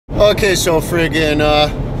Okay, so friggin'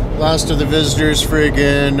 last of the visitors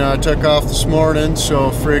friggin' took off this morning,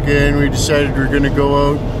 so friggin' we decided we're gonna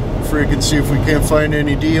go out friggin' see if we can't find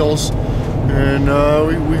any deals, and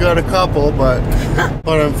we got a couple, but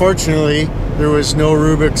unfortunately there was no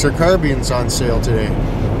cubiczarcarbians on sale today,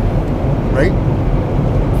 right?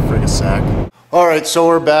 Friggin' sack. Alright, so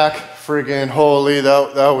we're back. Friggin' holy,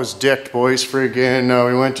 that was dicked, boys. Friggin'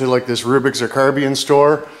 we went to like this cubiczarcarbian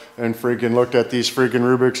store and friggin' looked at these friggin'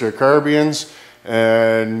 cubiczarcarbians,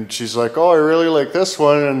 and she's like, oh, I really like this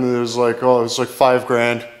one, and it was like, oh, it's like $5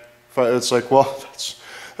 grand. It's like, well,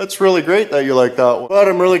 that's really great that you like that one, but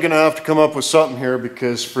I'm really gonna have to come up with something here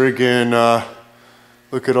because friggin'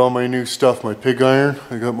 look at all my new stuff, my pig iron.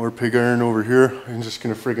 I got more pig iron over here. I'm just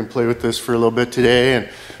gonna friggin' play with this for a little bit today, and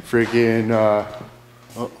friggin'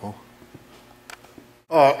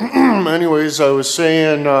 anyways, I was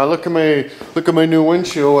saying, look at my new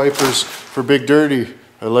windshield wipers for Big Dirty.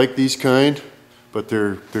 I like these kind, but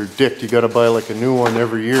they're dicked. You gotta buy like a new one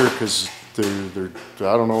every year because they're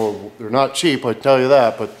I don't know, they're not cheap, I tell you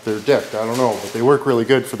that, but they're dicked. I don't know, but they work really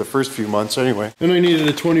good for the first few months anyway. And I needed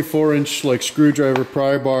a 24-inch like screwdriver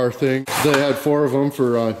pry bar thing. They had 4 of them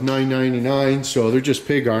for $9.99, so they're just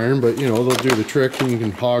pig iron, but you know, they'll do the trick and you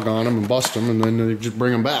can hog on them and bust them, and then they just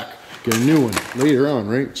bring them back. Get a new one later on,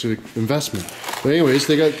 right? It's an investment. But anyways,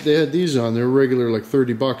 they had these on. They're regular like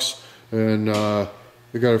 30 bucks, and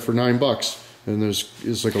they got it for $9. And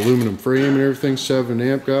it's like aluminum frame and everything. 7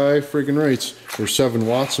 amp guy, friggin' rates, or 7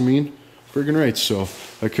 watts. I mean, friggin' rates. So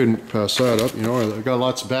I couldn't pass that up. You know, I got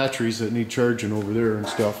lots of batteries that need charging over there and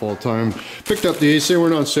stuff all the time. Picked up these. They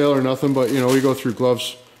weren't on sale or nothing, but you know, we go through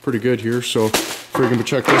gloves pretty good here. So friggin', but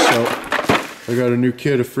check this out. I got a new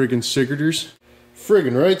kit of friggin' cigarettes.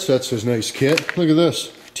 Friggin' rights, that's a nice kit. Look at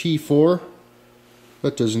this, T4.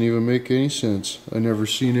 That doesn't even make any sense. I never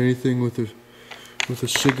seen anything with a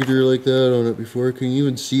cigarette like that on it before. Can you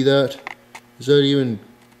even see that? Is that even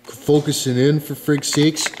focusing in, for frig's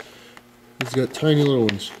sakes? It's got tiny little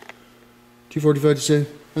ones. T45 to say?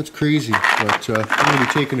 That's crazy. But I'm gonna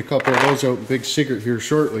be taking a couple of those out in Big Cigarette here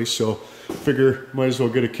shortly, so figure might as well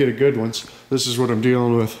get a kit of good ones. This is what I'm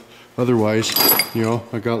dealing with. Otherwise, you know,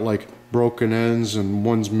 I got like broken ends and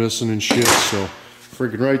one's missing and shit, so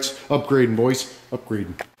friggin' rights, upgrading, boys,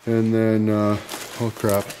 upgrading. And then oh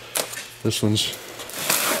crap, this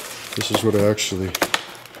is what I actually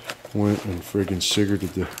went and friggin'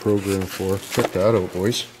 cigaretted the program for. Check that out,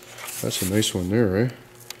 boys. That's a nice one there, right?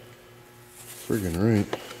 Friggin' right.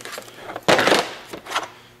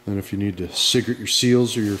 And if you need to cigarette your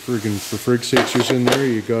seals or your friggin' for frig's sakes in there,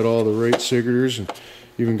 you got all the right cigaretters, and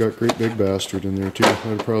even got great big bastard in there too.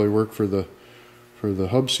 That'd probably work for the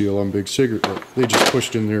hub seal on Big Cigarette, but they just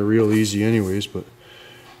pushed in there real easy anyways. But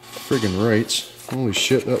friggin' rights, holy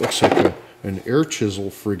shit, that looks like an air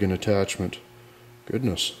chisel friggin' attachment.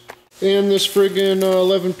 Goodness. And this friggin'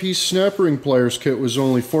 11-piece snap ring pliers kit was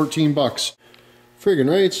only 14 bucks. Friggin'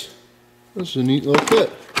 rights, that's a neat little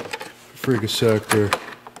kit. Frig a sack there.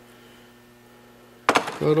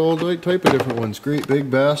 Got all type of different ones. Great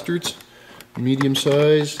big bastards. Medium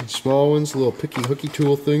size, small ones, little picky hooky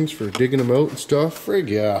tool things for digging them out and stuff. Frig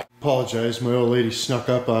yeah. Apologize, my old lady snuck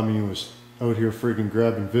up on me and was out here friggin'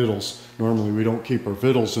 grabbing vittles. Normally we don't keep our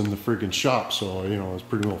vittles in the friggin' shop, so you know, it's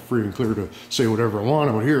pretty well free and clear to say whatever I want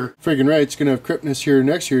out here. Friggin' right, it's gonna have Christmas here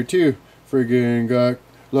next year too. Friggin' got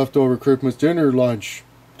leftover Christmas dinner, lunch,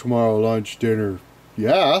 tomorrow lunch, dinner.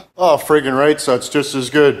 Yeah. Oh, friggin' right, so it's just as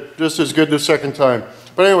good the second time.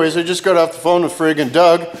 But anyways, I just got off the phone with friggin'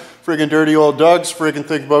 Doug. Friggin' dirty old Doug's friggin'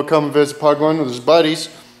 thinking about coming visit Pugland with his buddies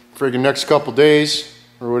friggin' next couple days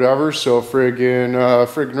or whatever, so friggin'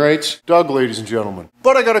 rights. Doug, ladies and gentlemen.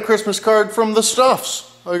 But I got a Christmas card from the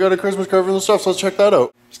Stuffs. Let's check that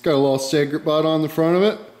out. It's got a little cigarette butt on the front of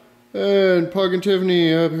it. And Pug and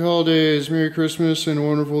Tiffany, happy holidays, Merry Christmas, and a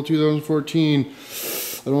wonderful 2014.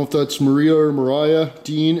 I don't know if that's Maria or Mariah,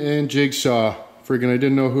 Dean, and Jigsaw. Friggin' I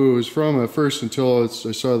didn't know who it was from at first until I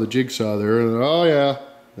saw the Jigsaw there, and oh yeah.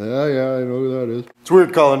 Yeah, I know who that is. It's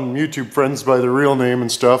weird calling YouTube friends by their real name and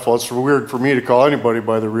stuff. Well, it's weird for me to call anybody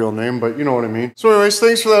by their real name, but you know what I mean. So anyways,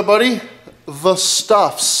 thanks for that, buddy. The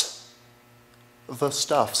Stuffs.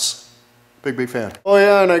 Big fan. Oh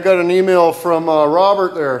yeah, and I got an email from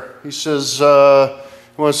Robert there. He says he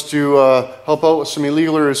wants to help out with some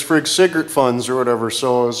illegal or his frig cigarette funds or whatever.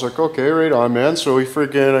 So I was like, okay, right on, man. So I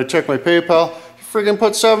checked my PayPal. Friggin'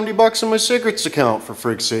 put 70 bucks in my cigarettes account, for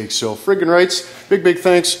frig's sake. So friggin' rights, big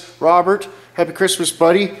thanks, Robert. Happy Christmas,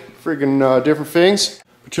 buddy. Friggin' different things.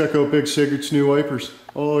 But check out Big Cigarette's new wipers.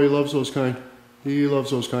 Oh, he loves those kind. He loves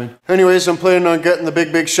those kind. Anyways, I'm planning on getting the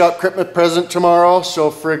big shop Christmas present tomorrow, so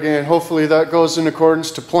friggin' hopefully that goes in accordance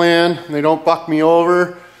to plan and they don't buck me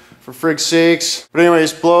over, for frig's sakes. But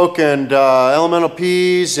anyways, bloke and elemental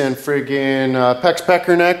peas and friggin' Peck's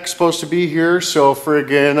Peckerneck supposed to be here, so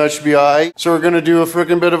friggin' that should be alright. So we're gonna do a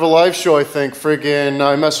friggin' bit of a live show, I think. Friggin'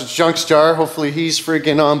 I messaged Junkstar, hopefully he's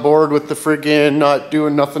friggin' on board with the friggin' not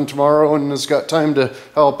doing nothing tomorrow and has got time to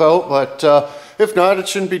help out, but if not, it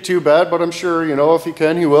shouldn't be too bad, but I'm sure, you know, if he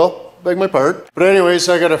can, he will. Beg my part. But anyways,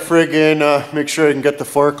 I gotta friggin' make sure I can get the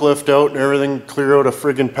forklift out and everything, clear out a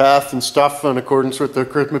friggin' path and stuff in accordance with the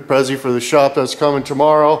Christmas present for the shop that's coming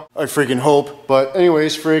tomorrow. I friggin' hope. But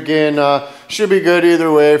anyways, friggin' should be good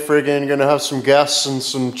either way. Friggin' gonna have some guests and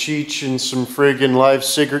some cheech and some friggin' live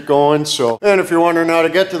cigarette going. So, and if you're wondering how to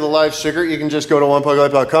get to the live cigarette, you can just go to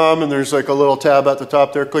onepuglife.com and there's like a little tab at the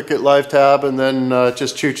top there. Click it, live tab, and then it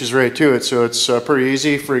just chooches right to it. So it's pretty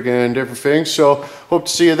easy, friggin' different things. So hope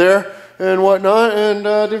to see you there and whatnot, and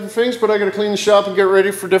different things, but I gotta clean the shop and get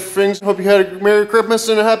ready for different things. Hope you had a Merry Christmas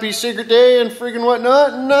and a Happy Secret Day and friggin'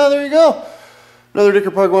 whatnot, and there you go. Another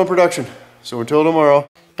Dicker Pug 1 production. So until tomorrow.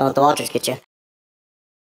 Don't let the Walters get you.